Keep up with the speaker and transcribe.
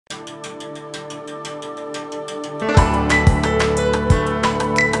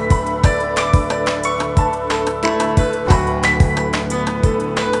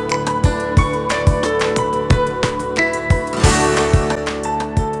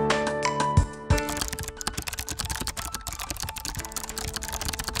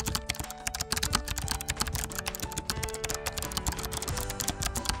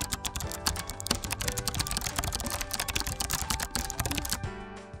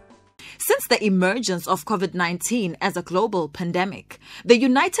Since the emergence of COVID-19 as a global pandemic, the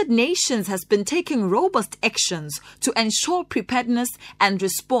United Nations has been taking robust actions to ensure preparedness and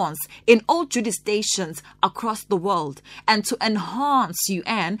response in all jurisdictions across the world and to enhance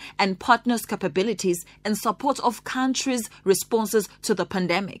UN and partners' capabilities in support of countries' responses to the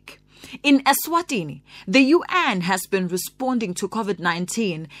pandemic. In Eswatini, the UN has been responding to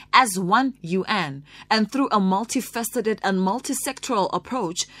COVID-19 as one UN and through a multifaceted and multisectoral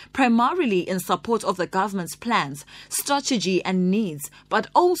approach, primarily in support of the government's plans, strategy and needs, but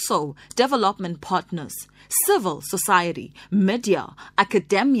also development partners, civil society, media,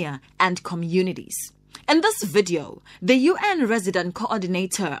 academia and communities. In this video, the UN resident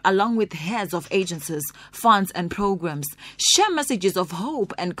coordinator, along with heads of agencies, funds and programs, share messages of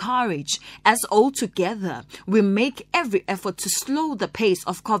hope and courage as all together we make every effort to slow the pace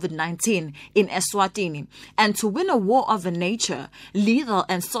of COVID-19 in Eswatini and to win a war of a nature, lethal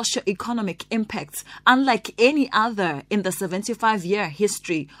and socio-economic impacts unlike any other in the 75-year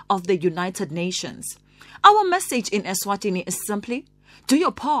history of the United Nations. Our message in Eswatini is simply, do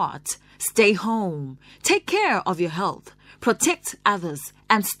your part. Stay home, take care of your health, protect others,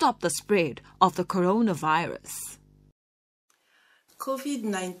 and stop the spread of the coronavirus.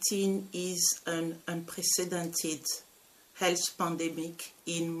 COVID-19 is an unprecedented health pandemic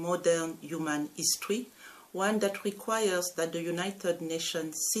in modern human history, one that requires that the United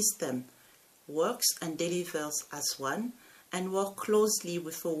Nations system works and delivers as one and work closely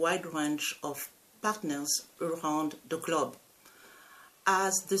with a wide range of partners around the globe.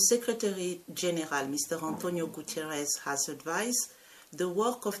 As the Secretary General, Mr. Antonio Guterres, has advised, the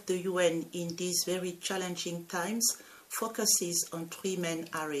work of the UN in these very challenging times focuses on three main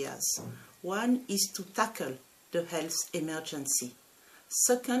areas. One is to tackle the health emergency.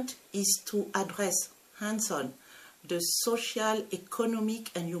 Second is to address hands-on the social,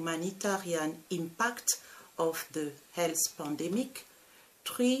 economic and humanitarian impact of the health pandemic.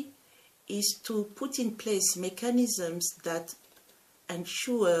 Three is to put in place mechanisms that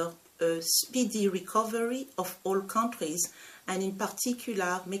ensure a speedy recovery of all countries, and in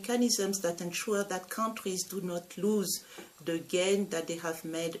particular mechanisms that ensure that countries do not lose the gain that they have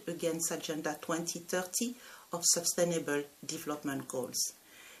made against Agenda 2030 of Sustainable Development Goals.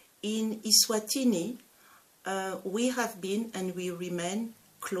 In Eswatini, we have been and we remain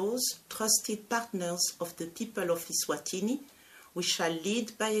close, trusted partners of the people of Eswatini. We shall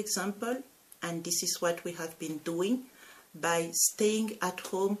lead by example, and this is what we have been doing, by staying at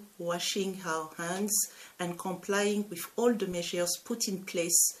home, washing our hands and complying with all the measures put in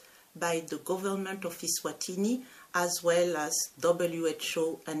place by the government of Eswatini as well as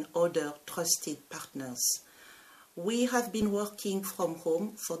WHO and other trusted partners. We have been working from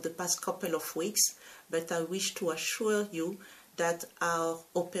home for the past couple of weeks, but I wish to assure you that our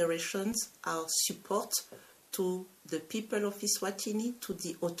operations, our support to the people of Eswatini, to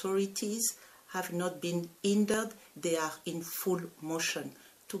the authorities, have not been hindered. They are in full motion.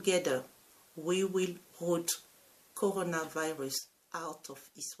 Together, we will root coronavirus out of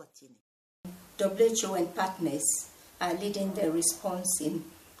Eswatini. WHO and partners are leading the response in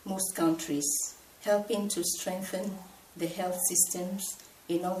most countries, helping to strengthen the health systems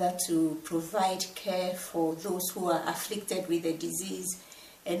in order to provide care for those who are afflicted with the disease,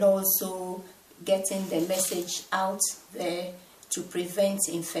 and also getting the message out there to prevent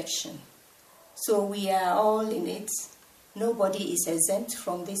infection. So we are all in it. Nobody is exempt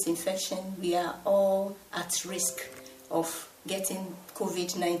from this infection. We are all at risk of getting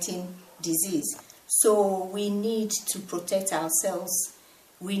COVID-19 disease. So we need to protect ourselves.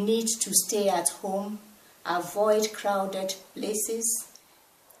 We need to stay at home, avoid crowded places,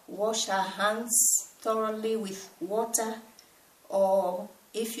 wash our hands thoroughly with water, or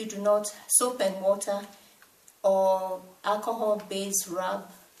if you do not, soap and water or alcohol-based rub.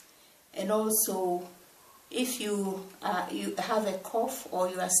 And also, if you have a cough or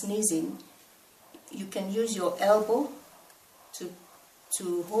you are sneezing, you can use your elbow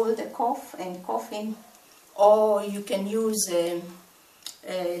to hold the cough and cough in, or you can use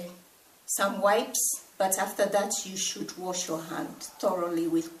some wipes, but after that you should wash your hand thoroughly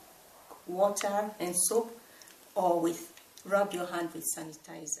with water and soap, or rub your hand with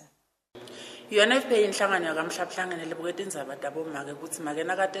sanitizer. UNFPA inhlangano yakamhlabhlangene lebukete indzaba tabomake ukuthi make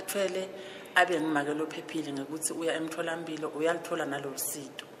nakade ethwele abe ngimake lophephile ngekuthi uya emtholampilo uyalithola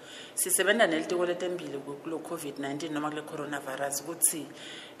nalolusizo. Sisebenza nelitiko letembili kulo COVID-19 noma kule coronavirus ukuthi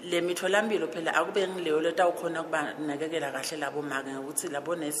le mitholambilo phela akube ngileyo letawukhona kuba nakekela kahle labo make ngokuthi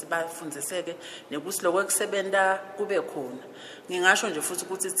labo nesi bafundziseke nekuthi lokho kusebenta kube khona. Ngingasho nje futhi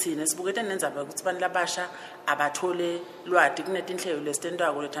ukuthi thina sibukete nenzaba ukuthi abantu labasha abathole lwadi kunetinhlelo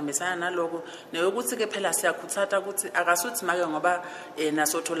lesitendwako lethambisana naloko neyokuthi ke phela siyakhuthatha ukuthi akasuthi make ngoba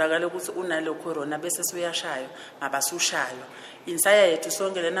nasotholakala ukuthi unalo corona bese suyashayo mabasushayo. Insaya yethu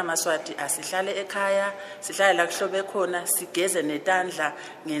sonke lena Maswati asihlale ekhaya sihlale la kuhlobe khona sigeze netandla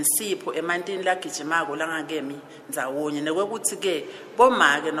ngensipho emantini lagijimako langangemi ndzawonye nekwekuthi ke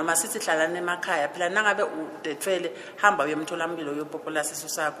bomake noma sithi hlalana emakhaya phela nangabe udetfele hamba uyemtholampilo yopopola sisu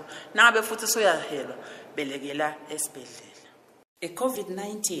sakho nangabe futhi soyahelwa belekela esibhedlela.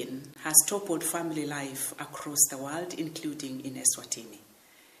 COVID-19 has toppled family life across the world, including in Eswatini.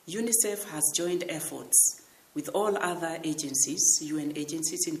 UNICEF has joined efforts with all other agencies, UN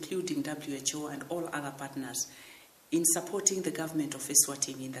agencies, including WHO and all other partners, in supporting the government of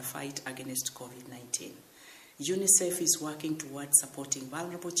Eswatini in the fight against COVID-19. UNICEF is working towards supporting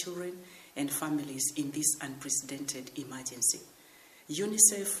vulnerable children and families in this unprecedented emergency.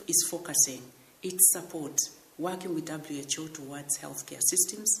 UNICEF is focusing its support working with WHO towards healthcare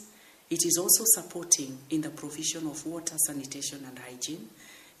systems. It is also supporting in the provision of water, sanitation and hygiene.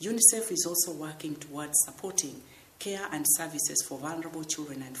 UNICEF is also working towards supporting care and services for vulnerable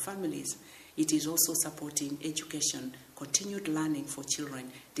children and families. It is also supporting education, continued learning for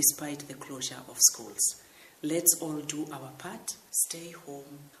children despite the closure of schools. Let's all do our part, stay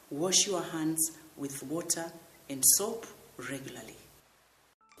home, wash your hands with water and soap regularly.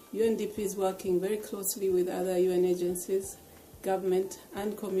 UNDP is working very closely with other UN agencies, government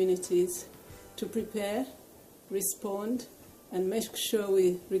and communities to prepare, respond, and make sure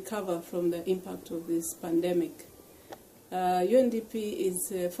we recover from the impact of this pandemic. UNDP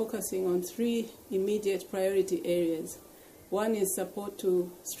is focusing on 3 immediate priority areas. One is support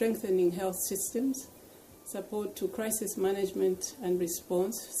to strengthening health systems, support to crisis management and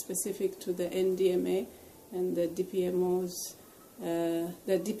response specific to the NDMA and the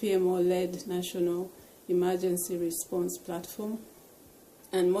DPMO-led National Emergency Response Platform,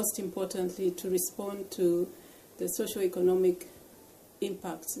 and most importantly, to respond to the socio-economic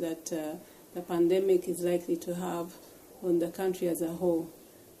impacts that the pandemic is likely to have on the country as a whole.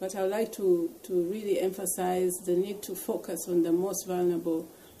 But I would like to really emphasize the need to focus on the most vulnerable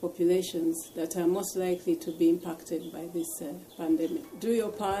populations that are most likely to be impacted by this pandemic. Do your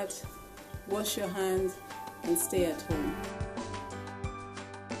part, wash your hands, and stay at home.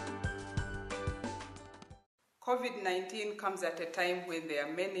 COVID-19 comes at a time when there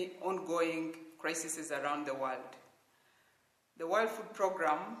are many ongoing crises around the world. The World Food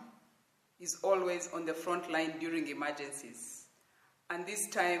Programme is always on the front line during emergencies. And this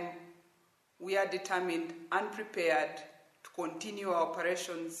time, we are determined and prepared to continue our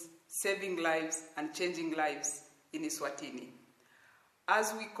operations, saving lives and changing lives in Eswatini.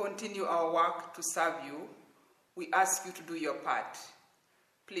 As we continue our work to serve you, we ask you to do your part.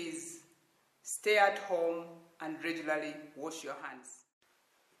 Please stay at home and regularly wash your hands.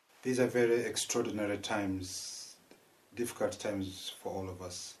 These are very extraordinary times, difficult times for all of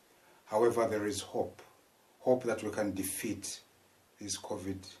us. However, there is hope that we can defeat this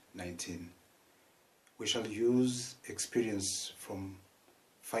COVID-19. We shall use experience from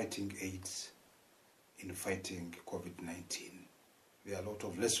fighting AIDS in fighting COVID-19. There are a lot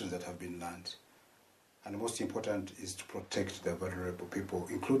of lessons that have been learned. And the most important is to protect the vulnerable people,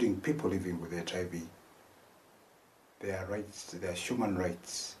 including people living with HIV. Their rights, their human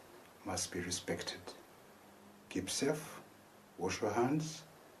rights must be respected. Keep safe, wash your hands,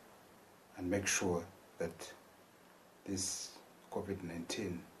 and make sure that this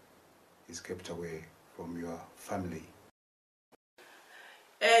COVID-19 is kept away from your family.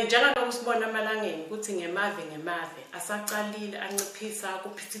 Njengalokho sibona amalangeni ukuthi ngemave asaqalile anciphisa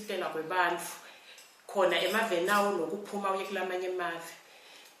ukuphithitela kwebantu khona emaveni nawo nokuphuma uye kulamanye emave.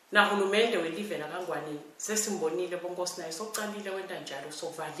 Nahulumende welive laKangwane sesimbonile bonkosi naye sokucalile wenta njalo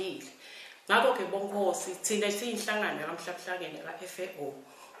sokuvalile. Ngakho ke bonkosi thina siyinhlangano yakamhlahlangene kaFAO.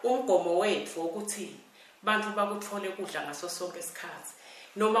 Umgomo wethu ukuthi bantu bakuthole kudla ngaso sonke isikhathi.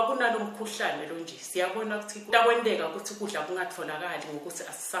 Noma kunalomkhuhlane lo nje siyabona ukuthi kuyakwendeka ukuthi kudla kungatholakali ngokuthi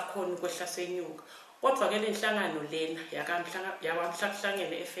asisakhona ukwehla senyuka. Kodwa ke lenhlangano lena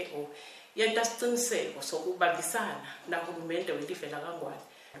yakamhlahlangene FAO yenta siciniseko sokubambisana nahulumende welive laKangwane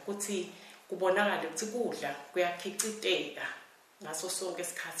ukuthi kubonakala ukuthi kudla kuyakhiciteka ngaso sonke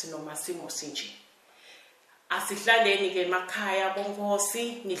isikhathi noma simo sinje. Asihlaleni ke emakhaya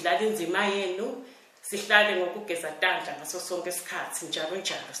bonkosi nidlala inzima yenu sihlale ngokugeza tandla ngaso sonke isikhathi njalo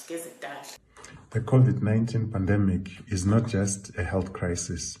njalo sigeze tandla. The COVID-19 pandemic is not just a health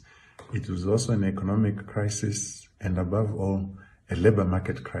crisis. It is also an economic crisis and above all, a labor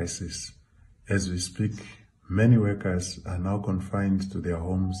market crisis. As we speak, many workers are now confined to their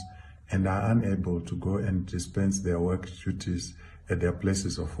homes and are unable to go and dispense their work duties at their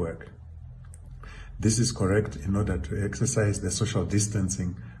places of work. This is correct in order to exercise the social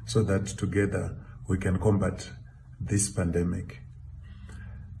distancing so that together we can combat this pandemic.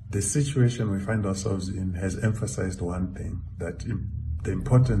 The situation we find ourselves in has emphasized one thing, that the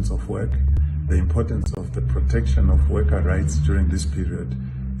importance of work, the importance of the protection of worker rights during this period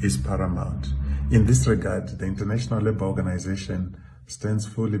is paramount. In this regard, the International Labour Organization stands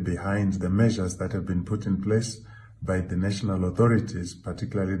fully behind the measures that have been put in place by the national authorities,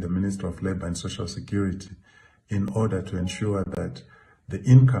 particularly the Ministry of Labour and Social Security, in order to ensure that the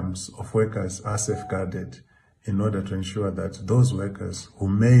incomes of workers are safeguarded, in order to ensure that those workers who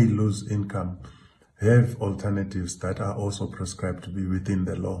may lose income have alternatives that are also prescribed to be within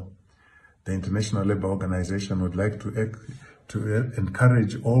the law. The International Labour Organization would like to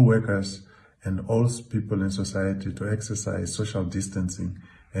encourage all workers and all people in society to exercise social distancing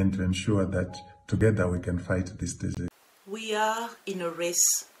and to ensure that together we can fight this disease. We are in a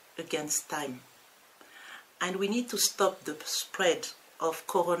race against time, and we need to stop the spread of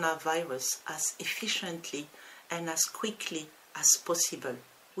coronavirus as efficiently and as quickly as possible.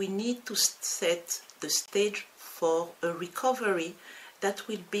 We need to set the stage for a recovery that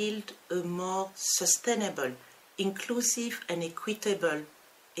will build a more sustainable, inclusive and equitable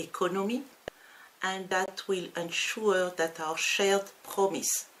economy, and that will ensure that our shared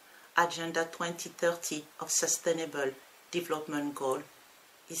promise, Agenda 2030 of Sustainable Development Goal,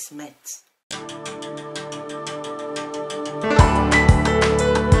 is met.